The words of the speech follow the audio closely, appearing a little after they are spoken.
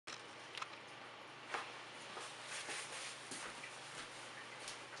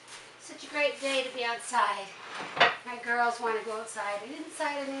great day to be outside. My girls want to go outside and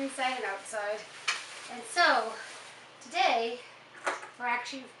inside and inside and outside. And so, today, we're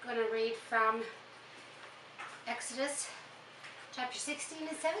actually going to read from Exodus chapter 16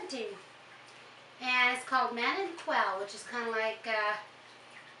 and 17. And it's called Manna and Quail, which is kind of like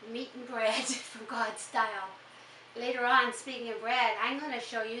meat and bread from God's style. Later on, speaking of bread, I'm going to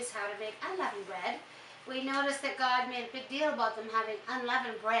show you how to make unleavened bread. We noticed that God made a big deal about them having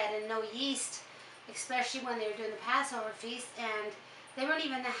unleavened bread and no yeast, especially when they were doing the Passover feast, and they weren't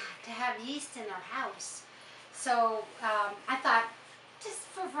even to have yeast in their house. So I thought, just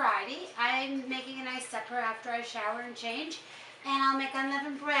for variety, I'm making a nice supper after I shower and change, and I'll make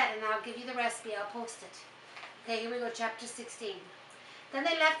unleavened bread, and I'll give you the recipe. I'll post it. Okay, here we go, chapter 16. Then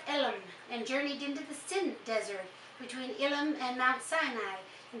they left Elim and journeyed into the Sin desert between Elim and Mount Sinai.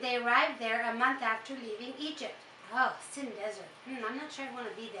 And they arrived there a month after leaving Egypt. Oh, Sin desert. I'm not sure I want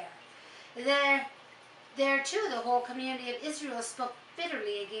to be there. There too, the whole community of Israel spoke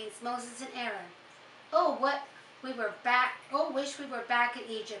bitterly against Moses and Aaron. Oh, wish we were back in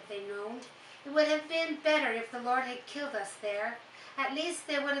Egypt, they moaned. It would have been better if the Lord had killed us there. At least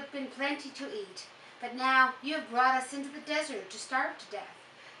there would have been plenty to eat. But now you have brought us into the desert to starve to death.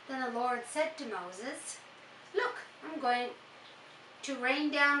 Then the Lord said to Moses, "Look, I'm going to rain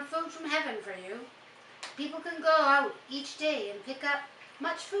down food from heaven for you. People can go out each day and pick up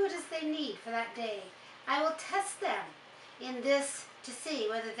much food as they need for that day. I will test them in this to see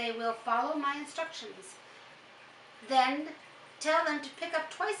whether they will follow my instructions. Then tell them to pick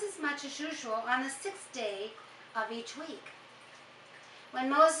up twice as much as usual on the 6th day of each week." When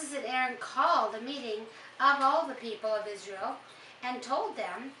Moses and Aaron called a meeting of all the people of Israel and told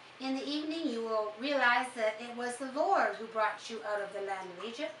them, "In the evening you will realize that it was the Lord who brought you out of the land of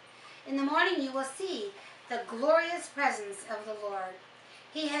Egypt. In the morning you will see the glorious presence of the Lord.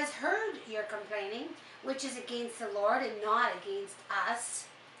 He has heard your complaining, which is against the Lord and not against us.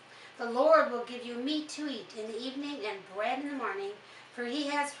 The Lord will give you meat to eat in the evening and bread in the morning, for he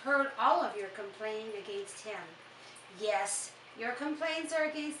has heard all of your complaining against him. Yes, your complaints are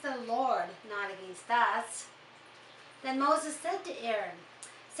against the Lord, not against us." Then Moses said to Aaron,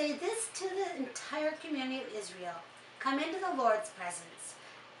 "Say this to the entire community of Israel. Come into the Lord's presence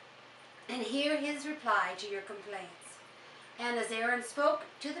and hear his reply to your complaints." And as Aaron spoke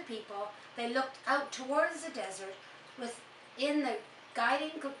to the people, they looked out towards the desert. Within the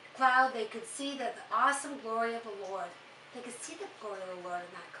guiding cloud, they could see the awesome glory of the Lord. They could see the glory of the Lord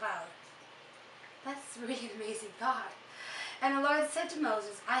in that cloud. That's really an amazing thought. And the Lord said to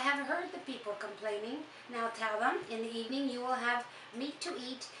Moses, "I have heard the people complaining. Now tell them, in the evening you will have meat to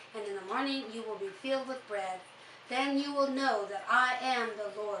eat, and in the morning you will be filled with bread. Then you will know that I am the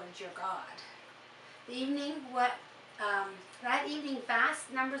Lord your God." That evening vast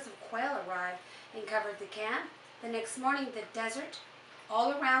numbers of quail arrived and covered the camp. The next morning the desert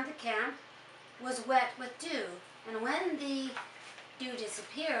all around the camp was wet with dew, and when the dew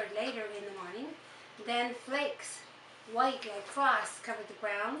disappeared later in the morning, then flakes white like frost covered the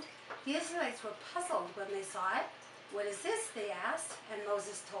ground. The Israelites were puzzled when they saw it. "What is this?" they asked, and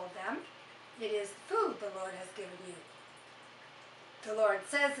Moses told them, "It is the food the Lord has given you. The Lord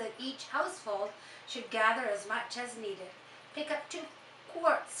says that each household should gather as much as needed. Pick up 2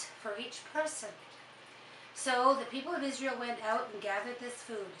 quarts for each person." So the people of Israel went out and gathered this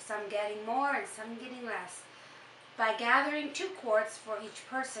food, some getting more and some getting less. By gathering 2 quarts for each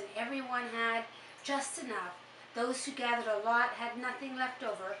person, everyone had just enough. Those who gathered a lot had nothing left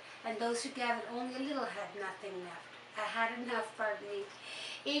over, and those who gathered only a little had nothing left. Had enough, pardon me.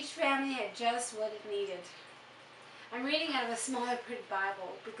 Each family had just what it needed. I'm reading out of a smaller print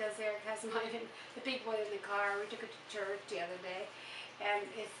Bible because Eric has mine, the big one in the car. We took it to church the other day, and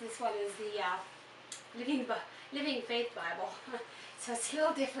this one is the Living Faith Bible. So it's a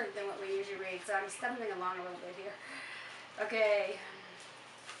little different than what we usually read, so I'm stumbling along a little bit here. Okay.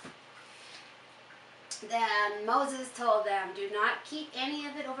 Then Moses told them, "Do not keep any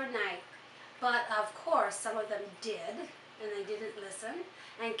of it overnight." But of course some of them did, and they didn't listen,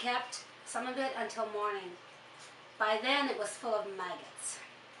 and kept some of it until morning. By then it was full of maggots.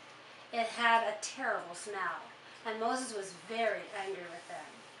 It had a terrible smell, and Moses was very angry with them.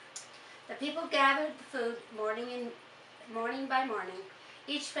 The people gathered the food morning by morning,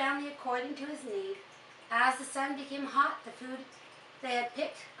 each family according to his need. As the sun became hot, the food they had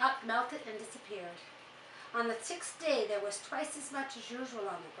picked up melted and disappeared. On the 6th day there was twice as much as usual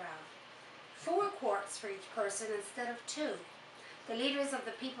on the ground, 4 quarts for each person instead of 2. The leaders of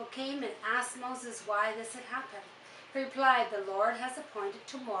the people came and asked Moses why this had happened. He replied, "The Lord has appointed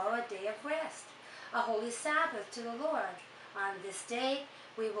tomorrow a day of rest, a holy Sabbath to the Lord. On this day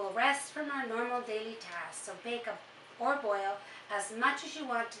We will rest from our normal daily tasks, so bake or boil as much as you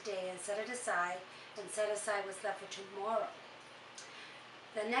want today and set aside what's left for tomorrow.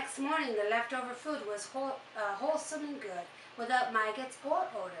 The next morning, the leftover food was wholesome and good, without maggots or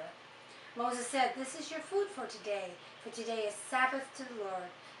odor. Moses said, "This is your food for today is Sabbath to the Lord.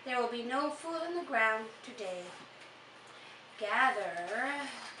 There will be no food on the ground today. Gather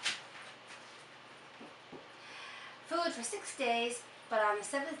food for 6 days, but on the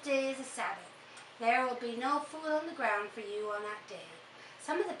 7th day is a Sabbath. There will be no food on the ground for you on that day."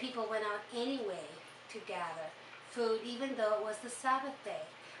 Some of the people went out anyway to gather food, even though it was the Sabbath day,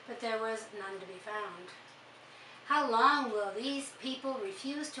 but there was none to be found. "How long will these people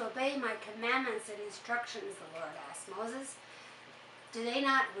refuse to obey my commandments and instructions?" the Lord asked Moses. "Do they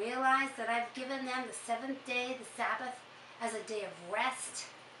not realize that I've given them the 7th day, the Sabbath, as a day of rest?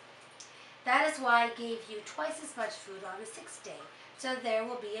 That is why I gave you twice as much food on the 6th day, so there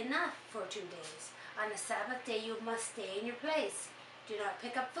will be enough for 2 days. On the Sabbath day you must stay in your place. Do not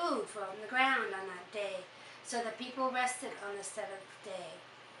pick up food from the ground on that day." So the people rested on the 7th day.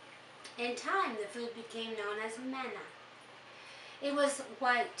 In time, the food became known as manna. It was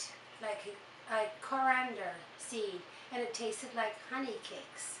white, like a coriander seed, and it tasted like honey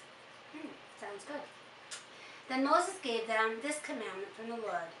cakes. Sounds good. Then Moses gave them this commandment from the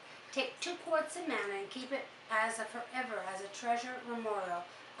Lord: "Take 2 quarts of manna and keep it as a forever, as a treasure memorial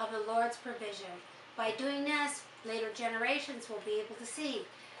of the Lord's provision. By doing this, later generations will be able to see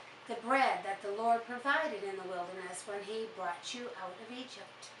the bread that the Lord provided in the wilderness when he brought you out of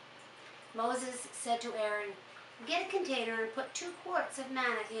Egypt." Moses said to Aaron, "Get a container and put 2 quarts of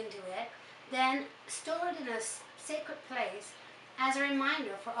manna into it, then store it in a sacred place as a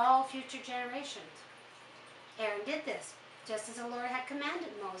reminder for all future generations." Aaron did this, just as the Lord had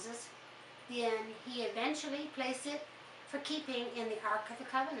commanded Moses. Then he eventually placed it for keeping in the Ark of the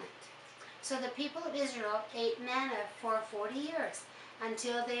Covenant. So the people of Israel ate manna for 40 years,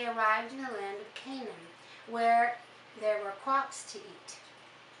 until they arrived in the land of Canaan, where there were crops to eat.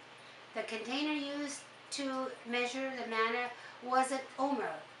 The container used to measure the manna was an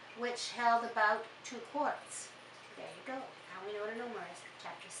omer, which held about 2 quarts. There you go. Now we know what an omer is.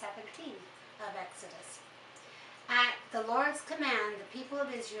 Chapter 17 of Exodus. At the Lord's command, the people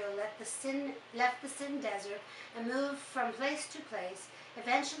of Israel left the Sin desert and moved from place to place.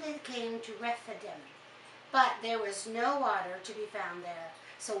 Eventually they came to Rephidim, but there was no water to be found there.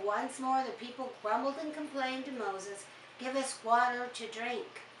 So once more the people grumbled and complained to Moses. "Give us water to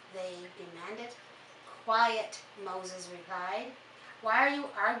drink," they demanded. "Quiet," Moses replied. "Why are you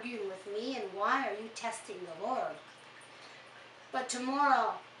arguing with me, and why are you testing the Lord?" But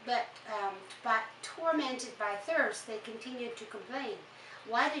tormented by thirst, they continued to complain.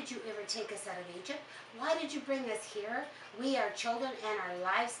 "Why did you ever take us out of Egypt? Why did you bring us here? We, our children, and our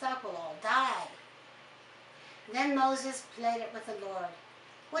livestock will all die." Then Moses pleaded with the Lord.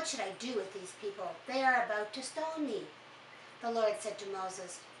 "What should I do with these people? They are about to stone me." The Lord said to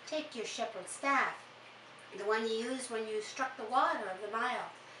Moses, "Take your shepherd's staff, the one you used when you struck the water of the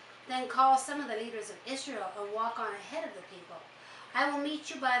Nile. Then call some of the leaders of Israel and walk on ahead of the people. I will meet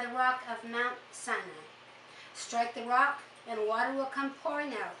you by the rock of Mount Sinai. Strike the rock, and water will come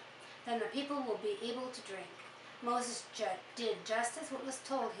pouring out. Then the people will be able to drink." Moses did just as what was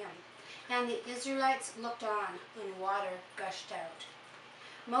told him, and the Israelites looked on when water gushed out.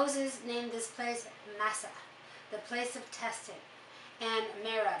 Moses named this place Massah, the place of testing, and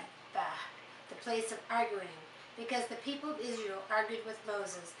Meribah, the place of arguing, because the people of Israel argued with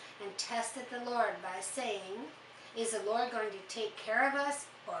Moses and tested the Lord by saying, "Is the Lord going to take care of us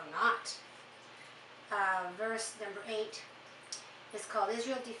or not?" Verse number 8 is called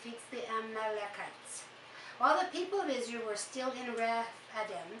 "Israel Defeats the Amalekites." While the people of Israel were still in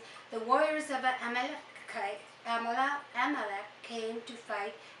Rephidim, the warriors of Amalek came to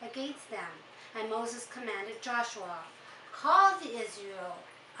fight against them, and Moses commanded Joshua, "Call the Israel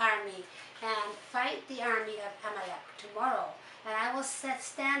army and fight the army of Amalek tomorrow, and I will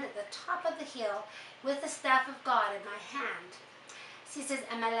stand at the top of the hill with the staff of God in my hand." He says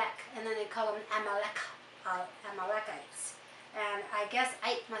Amalek, and then they call them Amalekites. And I guess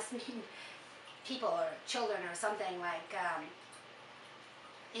 "ite" must mean people or children or something, like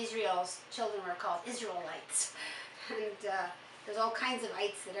Israel's children were called Israelites. And there's all kinds of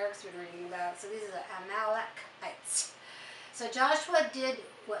ites that Eric's been reading about. So these are the Amalekites. So Joshua did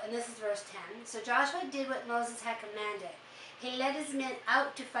what, and this is verse 10. So Joshua did what Moses had commanded. He led his men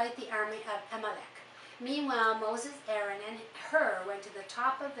out to fight the army of Amalek. Meanwhile, Moses, Aaron, and Hur went to the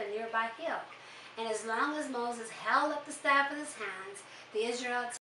top of the nearby hill. And as long as Moses held up the staff with his hands, the Israelites